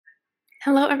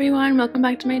Hello everyone, welcome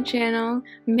back to my channel.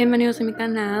 Bienvenidos a mi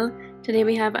canal. Today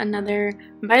we have another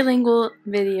bilingual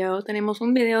video. Tenemos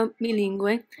un video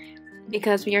bilingüe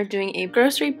because we are doing a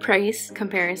grocery price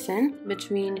comparison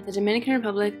between the Dominican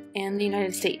Republic and the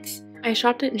United States. I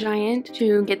shopped at Giant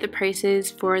to get the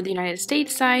prices for the United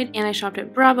States side, and I shopped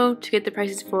at Bravo to get the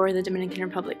prices for the Dominican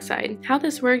Republic side. How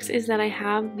this works is that I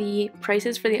have the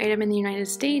prices for the item in the United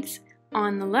States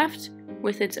on the left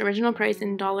with its original price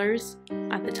in dollars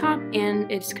at the top and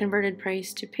its converted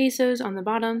price to pesos on the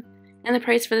bottom, and the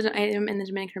price for the item in the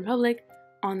Dominican Republic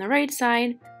on the right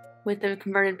side with the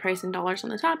converted price in dollars on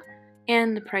the top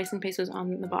and the price in pesos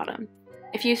on the bottom.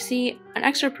 If you see an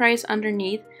extra price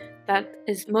underneath, that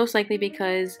is most likely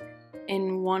because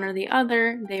in one or the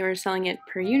other they were selling it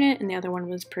per unit and the other one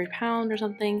was per pound or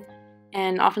something,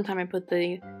 and oftentimes I put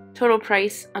the total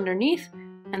price underneath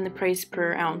and the price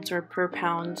per ounce or per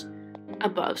pound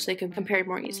above so they could compare it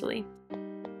more easily.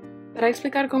 Para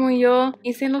explicar cómo yo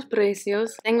hice los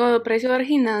precios, tengo el precio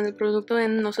original del producto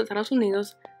en los Estados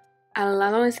Unidos al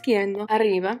lado izquierdo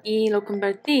arriba y lo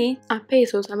convertí a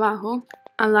pesos abajo.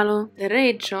 Al lado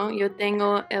derecho yo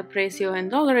tengo el precio en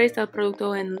dólares del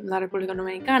producto en la República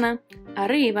Dominicana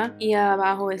arriba, y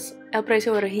abajo es el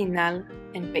precio original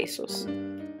en pesos.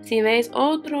 Si ves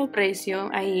otro precio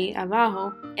ahí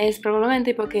abajo, es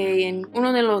probablemente porque en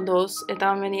uno de los dos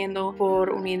estaban vendiendo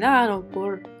por unidad o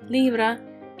por libra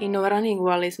y no eran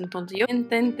iguales, entonces yo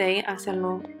intenté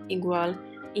hacerlo igual,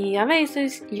 y a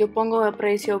veces yo pongo el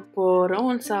precio por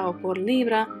onza o por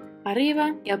libra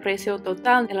arriba y el precio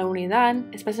total de la unidad,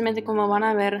 especialmente como van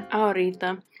a ver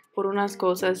ahorita por unas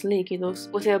cosas líquidos,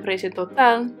 puse el precio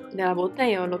total de la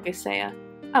botella o lo que sea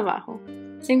abajo.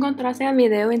 Si encontraste el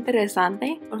video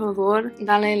interesante, por favor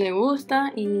dale le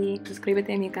gusta y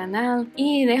suscríbete a mi canal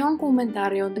y deja un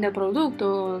comentario del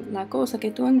producto, la cosa que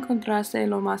tú encontraste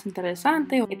lo más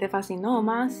interesante o que te fascinó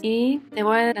más, y te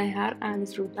voy a dejar a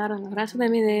disfrutar el resto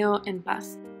del video en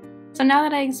paz. So now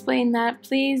that I explained that,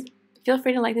 please feel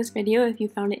free to like this video if you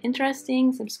found it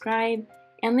interesting, subscribe,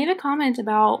 and leave a comment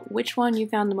about which one you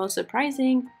found the most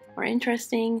surprising or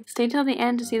interesting. Stay till the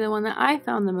end to see the one that I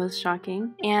found the most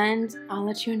shocking, and I'll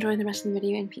let you enjoy the rest of the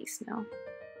video in peace now.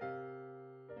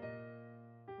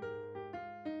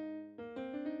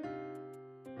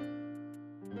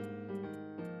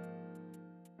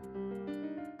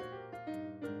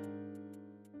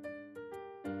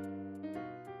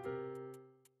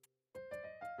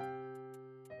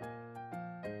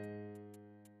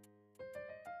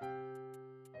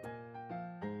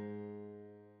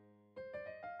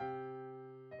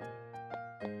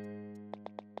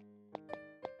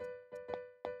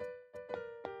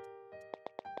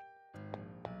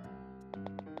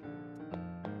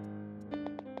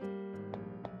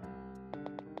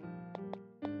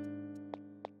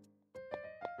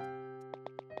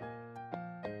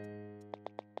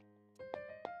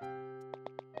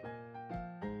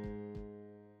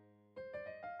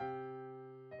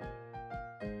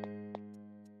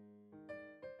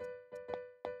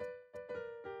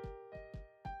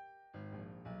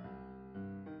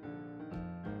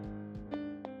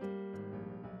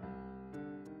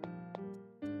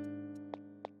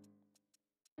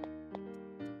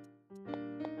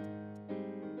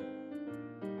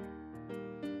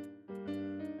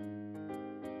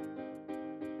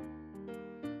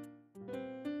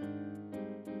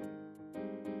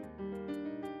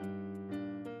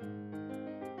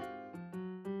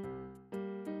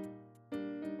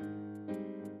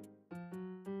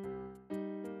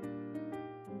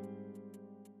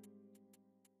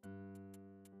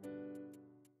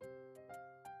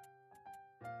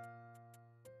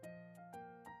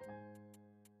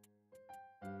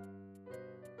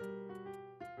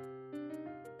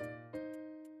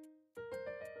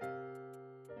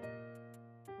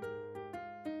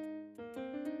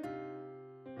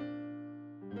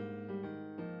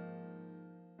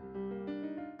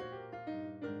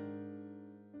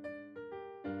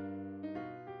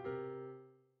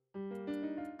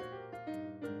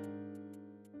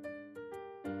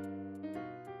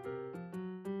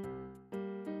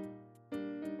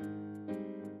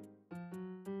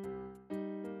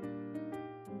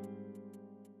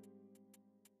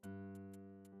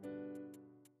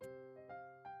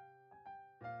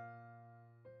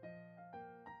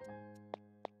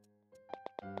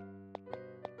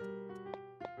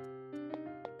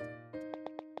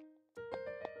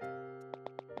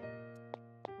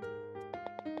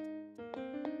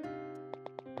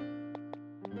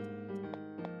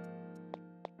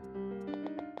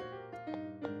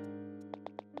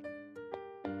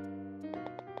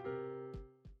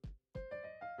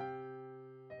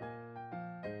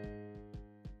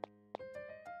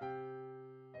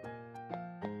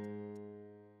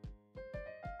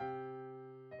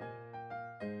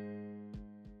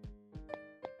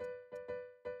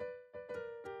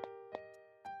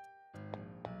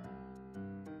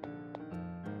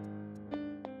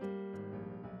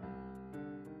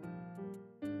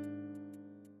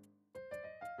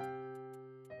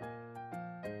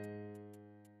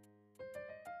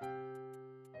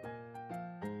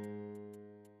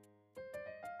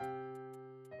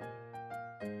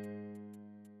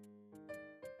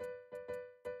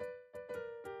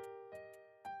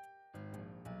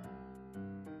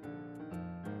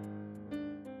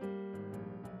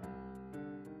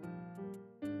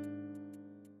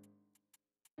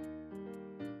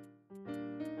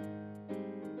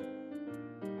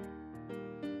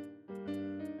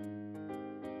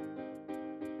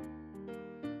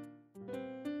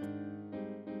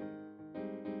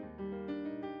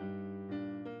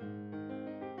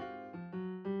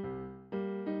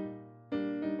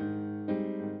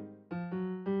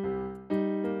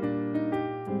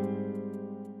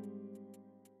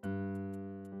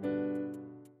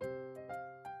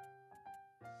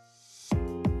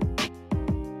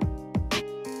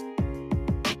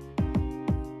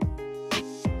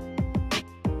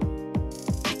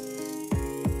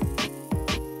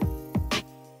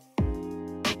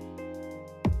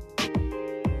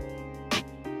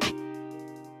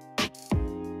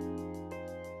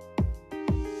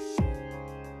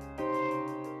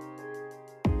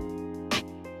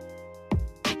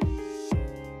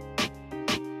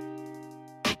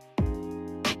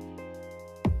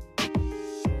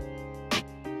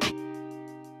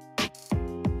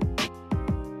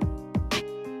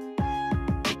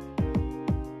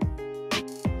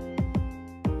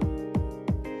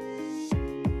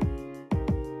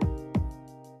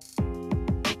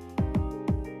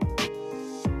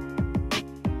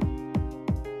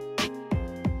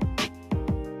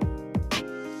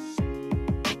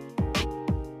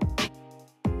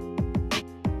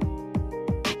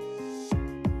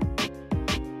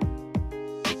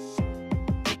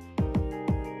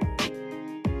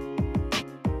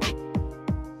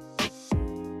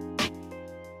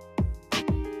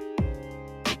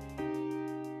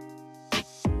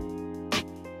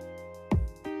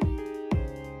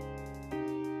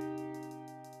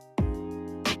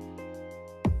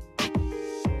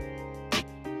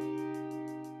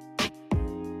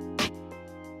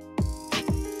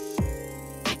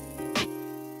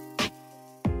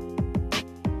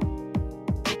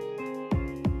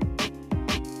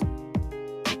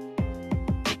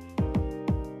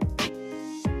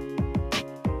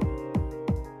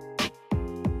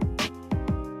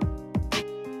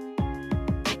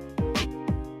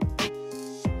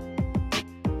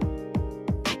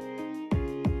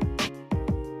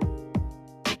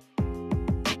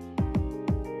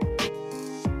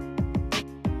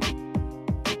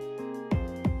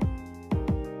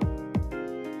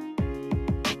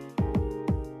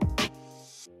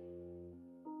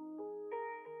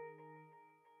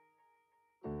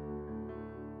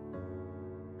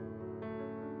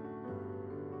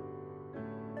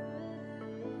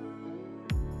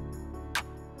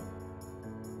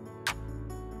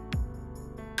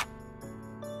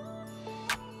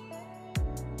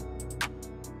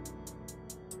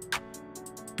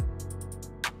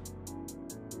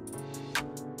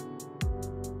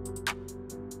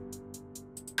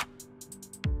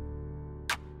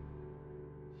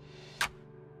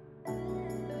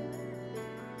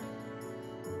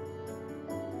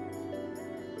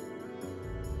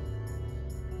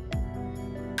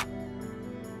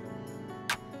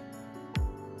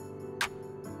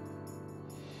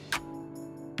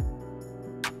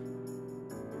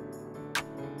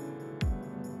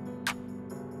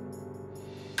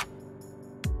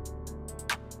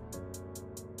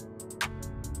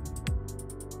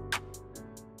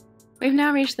 we've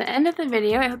now reached the end of the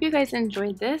video. I hope you guys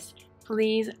enjoyed this.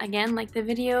 Please, again, like the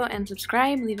video and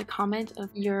subscribe. Leave a comment of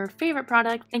your favorite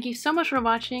product. Thank you so much for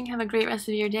watching. Have a great rest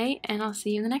of your day, and I'll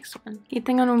see you in the next one. Que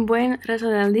tengan un buen resto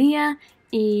del día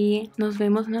y nos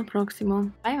vemos en el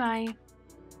próximo. Bye bye.